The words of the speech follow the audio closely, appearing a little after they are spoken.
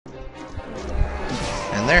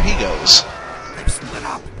there he goes. They've split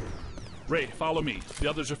up. Ray, follow me. The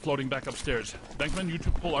others are floating back upstairs. Venkman, you two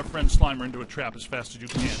pull our friend Slimer into a trap as fast as you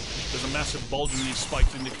can. There's a massive bulge in these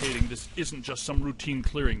spikes indicating this isn't just some routine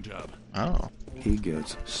clearing job. Oh. He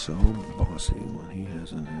gets so bossy when he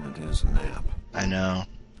hasn't had his nap. I know.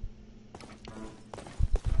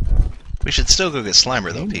 We should still go get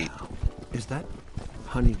Slimer, though, Pete. Now, is that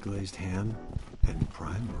honey glazed ham and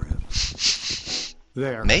prime rib?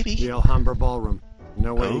 There. Maybe. The Alhambra Ballroom.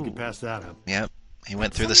 No way you could pass that up. Yep. He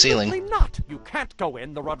went through the ceiling. Absolutely not. You can't go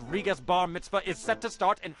in. The Rodriguez bar mitzvah is set to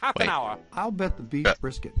start in half an hour. I'll bet the beef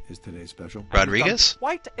brisket is today's special. Rodriguez?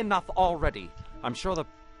 Quite enough already. I'm sure the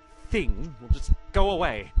thing will just go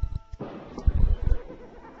away.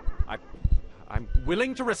 I'm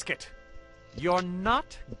willing to risk it. You're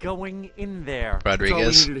not going in there. Rodriguez?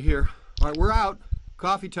 That's all we needed to hear. All right, we're out.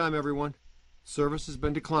 Coffee time, everyone. Service has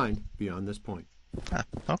been declined beyond this point. Ah,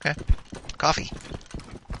 okay. Coffee.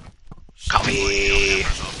 Coffee!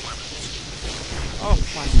 Oh,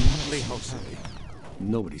 my lovely Jose.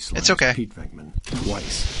 Nobody slams It's okay. Pete Venkman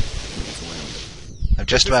twice. when he's around. I've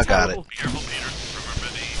just about got it. Be careful, Peter.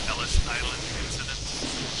 Remember the Ellis Island incident?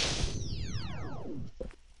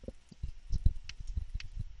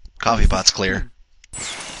 Coffee pot's clear.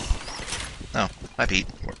 Oh, hi, Pete.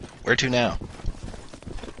 Where to now?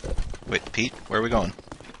 Wait, Pete, where are we going?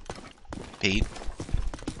 Pete?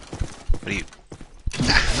 What are you...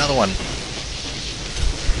 Ah, another one.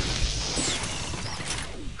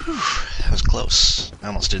 Whew, that was close. I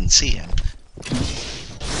almost didn't see him.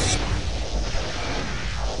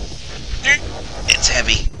 It's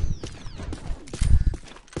heavy.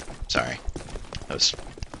 Sorry. That was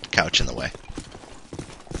couch in the way.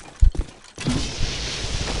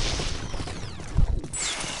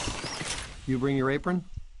 You bring your apron?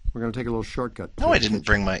 We're going to take a little shortcut. No, I didn't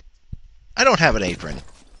bring my... I don't have an apron.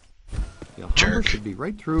 The Alhambra Jerk. should be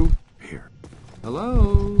right through here.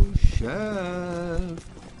 Hello, chef.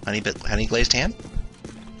 Honey glazed ham?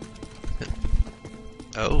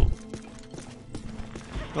 Oh.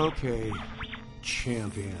 Okay,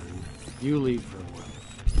 champion. You lead for a while.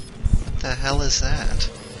 What the hell is that?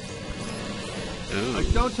 Ooh.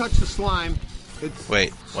 Don't touch the slime. It's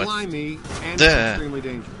Wait, what? slimy and Duh. it's extremely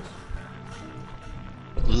dangerous.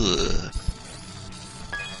 Ugh.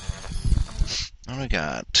 What do we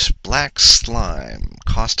got? Black slime,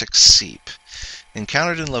 caustic seep.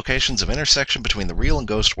 Encountered in locations of intersection between the real and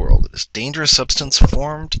ghost world. It is a dangerous substance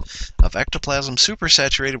formed of ectoplasm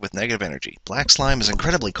supersaturated with negative energy. Black slime is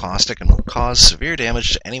incredibly caustic and will cause severe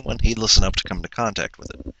damage to anyone heedless enough to come into contact with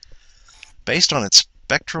it. Based on its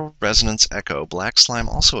spectral resonance echo, black slime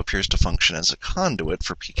also appears to function as a conduit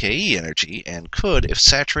for PKE energy and could, if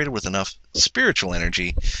saturated with enough spiritual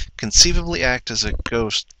energy, conceivably act as a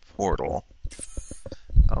ghost portal.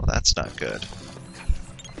 Oh, that's not good.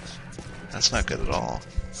 That's not good at all.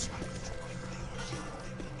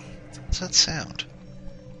 What's that sound?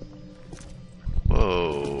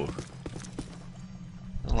 Whoa.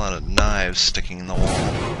 There's a lot of knives sticking in the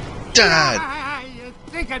wall. Dad! You'd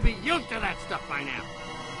think I'd be used to that stuff by now.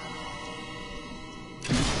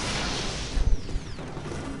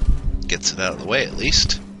 Gets it out of the way, at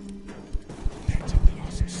least.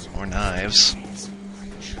 More knives.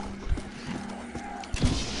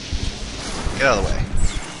 Get out of the way.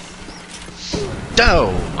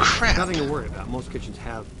 Oh, crap! Nothing to worry about. Most kitchens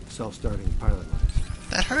have self-starting pilot lights.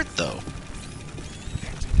 That hurt, though.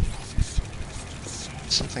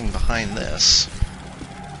 Something behind this.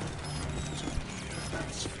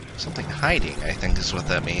 Something hiding, I think is what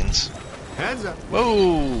that means. Heads up.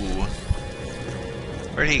 Whoa!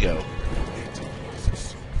 Where'd he go?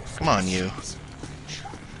 Come on, you.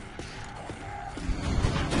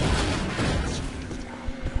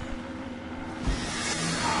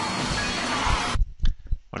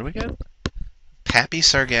 What do we get? Pappy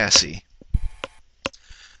Sargassi.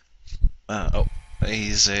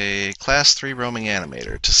 He's a Class 3 roaming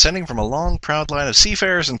animator, descending from a long, proud line of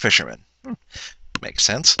seafarers and fishermen. Makes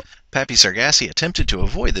sense. Pappy Sargassi attempted to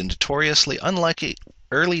avoid the notoriously unlucky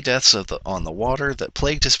early deaths on the water that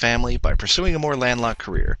plagued his family by pursuing a more landlocked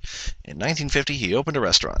career. In 1950, he opened a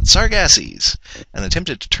restaurant, Sargassi's, and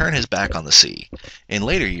attempted to turn his back on the sea. In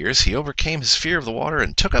later years, he overcame his fear of the water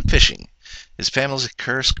and took up fishing. His family's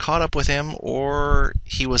curse caught up with him, or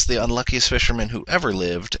he was the unluckiest fisherman who ever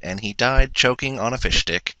lived, and he died choking on a fish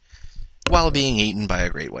stick while being eaten by a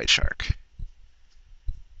great white shark.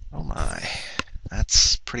 Oh my.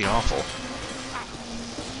 That's pretty awful.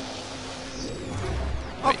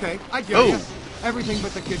 Okay, I get you. Everything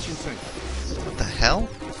but the kitchen sink. What the hell?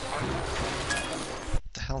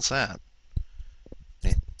 What the hell's that?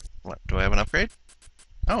 What, do I have an upgrade?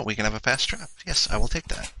 Oh, Oh, we can have a fast trap. Yes, I will take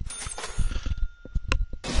that.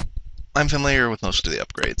 I'm familiar with most of the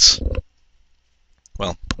upgrades.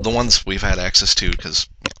 Well, the ones we've had access to, because,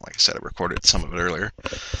 like I said, I recorded some of it earlier.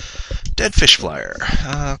 Dead Fish Flyer.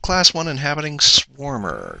 Class 1 Inhabiting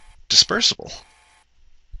Swarmer. Dispersible.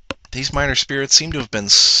 These minor spirits seem to have been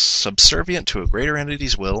subservient to a greater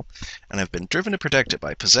entity's will, and have been driven to protect it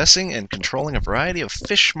by possessing and controlling a variety of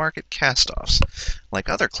fish market cast-offs. Like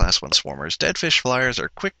other Class 1 swarmers, dead fish flyers are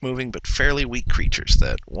quick-moving but fairly weak creatures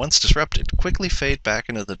that, once disrupted, quickly fade back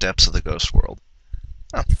into the depths of the ghost world.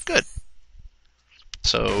 Oh, good.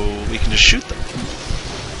 So we can just shoot them.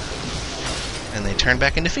 And they turn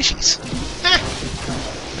back into fishies.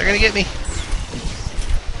 Ah! They're gonna get me.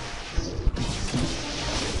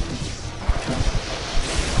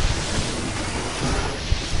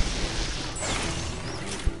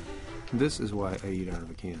 This is why I eat out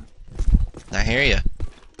of a can. I hear ya.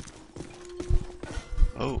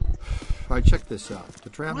 Oh. Alright, check this out. To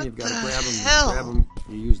trap them, What you've got to the grab them. hell? Grab them.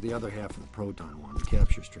 You use the other half of the proton one, the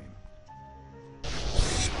capture stream.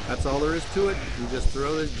 That's all there is to it. You just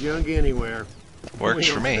throw this junk anywhere. Works We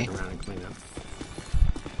for don't me. stick around and clean up.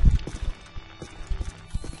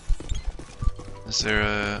 Is there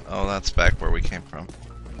a... Oh, that's back where we came from.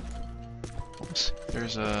 Oops.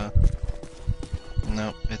 There's a...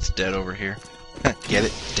 Nope, it's dead over here. Get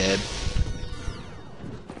it? Dead.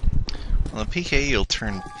 Well, the PKE will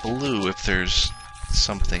turn blue if there's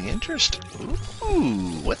something interesting.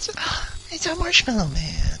 Ooh, what's it? It's a marshmallow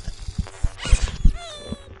man.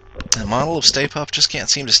 The model of Stay Puft just can't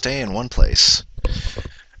seem to stay in one place.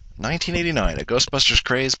 1989, a Ghostbusters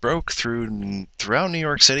craze broke throughout New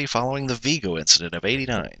York City following the Vigo incident of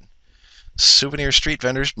 '89. Souvenir street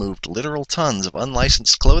vendors moved literal tons of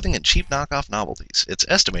unlicensed clothing and cheap knockoff novelties. It's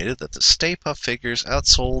estimated that the Stay Puft figures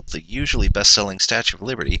outsold the usually best-selling Statue of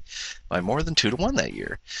Liberty by more than 2-to-1 that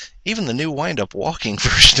year. Even the new wind-up walking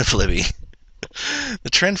version of Libby. The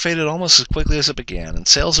trend faded almost as quickly as it began, and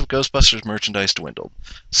sales of Ghostbusters merchandise dwindled.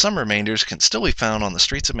 Some remainders can still be found on the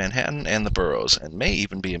streets of Manhattan and the boroughs, and may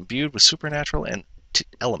even be imbued with supernatural and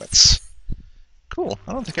elements. Cool.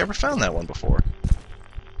 I don't think I ever found that one before.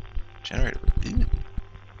 Generator. Ooh.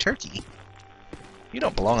 Turkey. You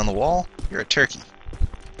don't belong on the wall. You're a turkey.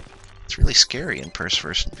 It's really scary in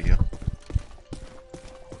first-person view.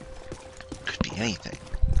 Could be anything.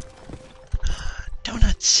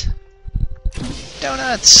 Donuts.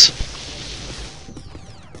 Donuts!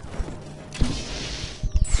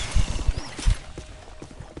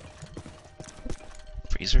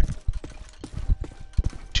 Freezer?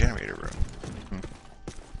 Generator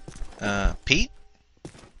room. Pete?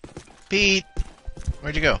 Pete!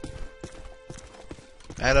 Where'd you go?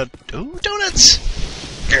 Ooh, donuts!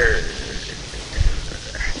 Grr.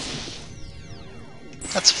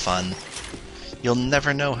 That's fun. You'll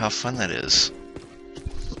never know how fun that is.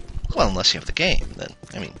 Well, unless you have the game, then,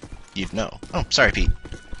 I mean, you'd know. Oh, sorry, Pete.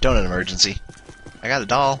 Donut emergency. I got a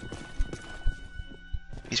doll.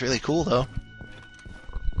 He's really cool, though.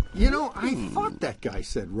 You know, I thought that guy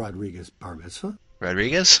said Rodriguez bar mitzvah.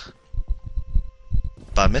 Rodriguez?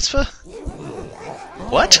 Bar mitzvah?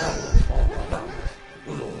 What?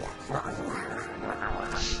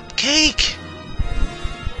 Cake!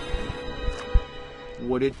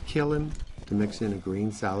 Would it kill him to mix in a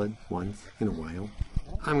green salad once in a while?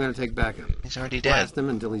 I'm going to take backup. He's already dead. Blast him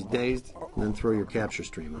until he's dazed, and then throw your capture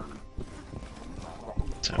stream on him.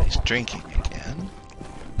 So he's drinking again.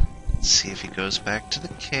 Let's see if he goes back to the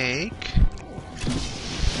cake.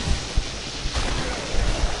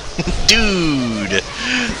 Dude!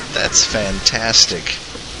 That's fantastic.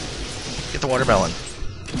 Get the watermelon.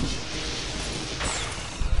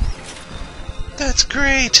 That's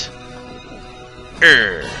great!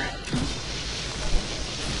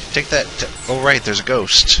 Take that. Oh, right, there's a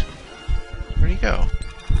ghost. Where'd he go?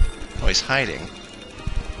 Oh, he's hiding.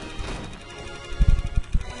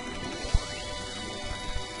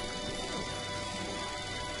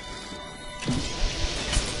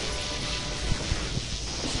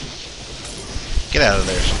 Get out of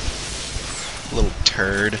there, little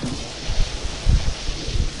turd.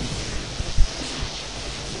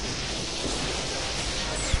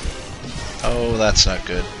 Oh, that's not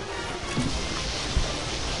good.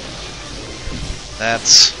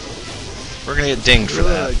 We're gonna get dinged for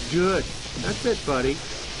that. Good. That's it, buddy.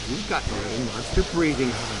 You've got your own monster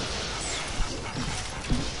breathing hole.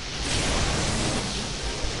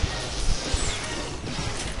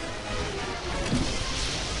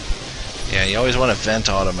 Yeah, you always want to vent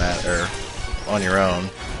on your own.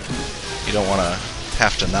 You don't want to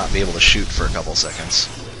have to not be able to shoot for a couple seconds.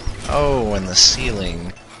 Oh, and the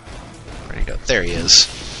ceiling. Where'd he go? There he is.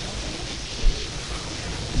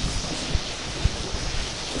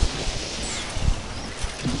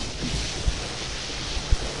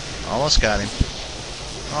 Almost got him.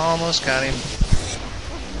 Almost got him.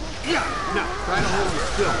 Yeah, now try to hold him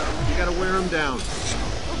still. You gotta wear him down.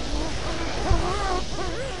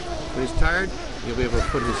 When he's tired, you'll be able to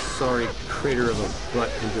put his sorry crater of a butt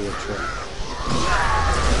into a trap.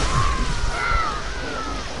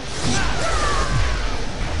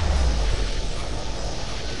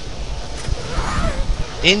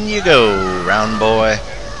 In you go, round boy.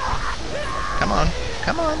 Come on,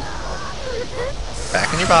 come on.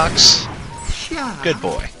 Back in your box. Yeah. Good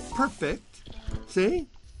boy. Perfect. See?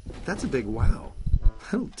 That's a big wow.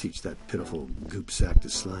 That'll teach that pitiful goop sack to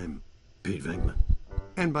slime Pete Venkman.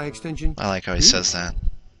 And by extension, I like how he you. says that.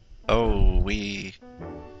 Oh, we...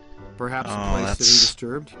 Perhaps Oh, the place that's- sitting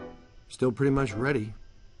disturbed. Still pretty much ready.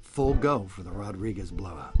 Full go for the Rodriguez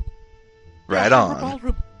blowout. Right The on.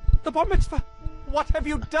 ballroom. The bar mitzvah. What have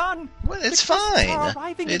you done? Well, it's The guests are fine.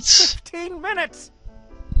 arriving It's in 15 minutes.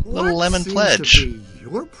 Little lemon seems pledge. to be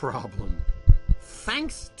your problem?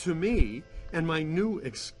 Thanks to me and my new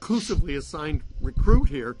exclusively assigned recruit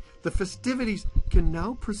here, the festivities can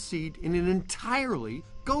now proceed in an entirely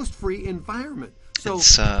ghost-free environment. So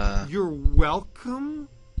It's, you're welcome,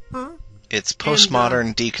 huh? it's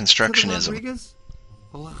postmodern To the deconstructionism. Rodriguez,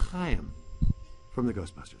 L'chaim from the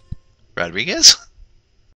Ghostbusters. Rodriguez?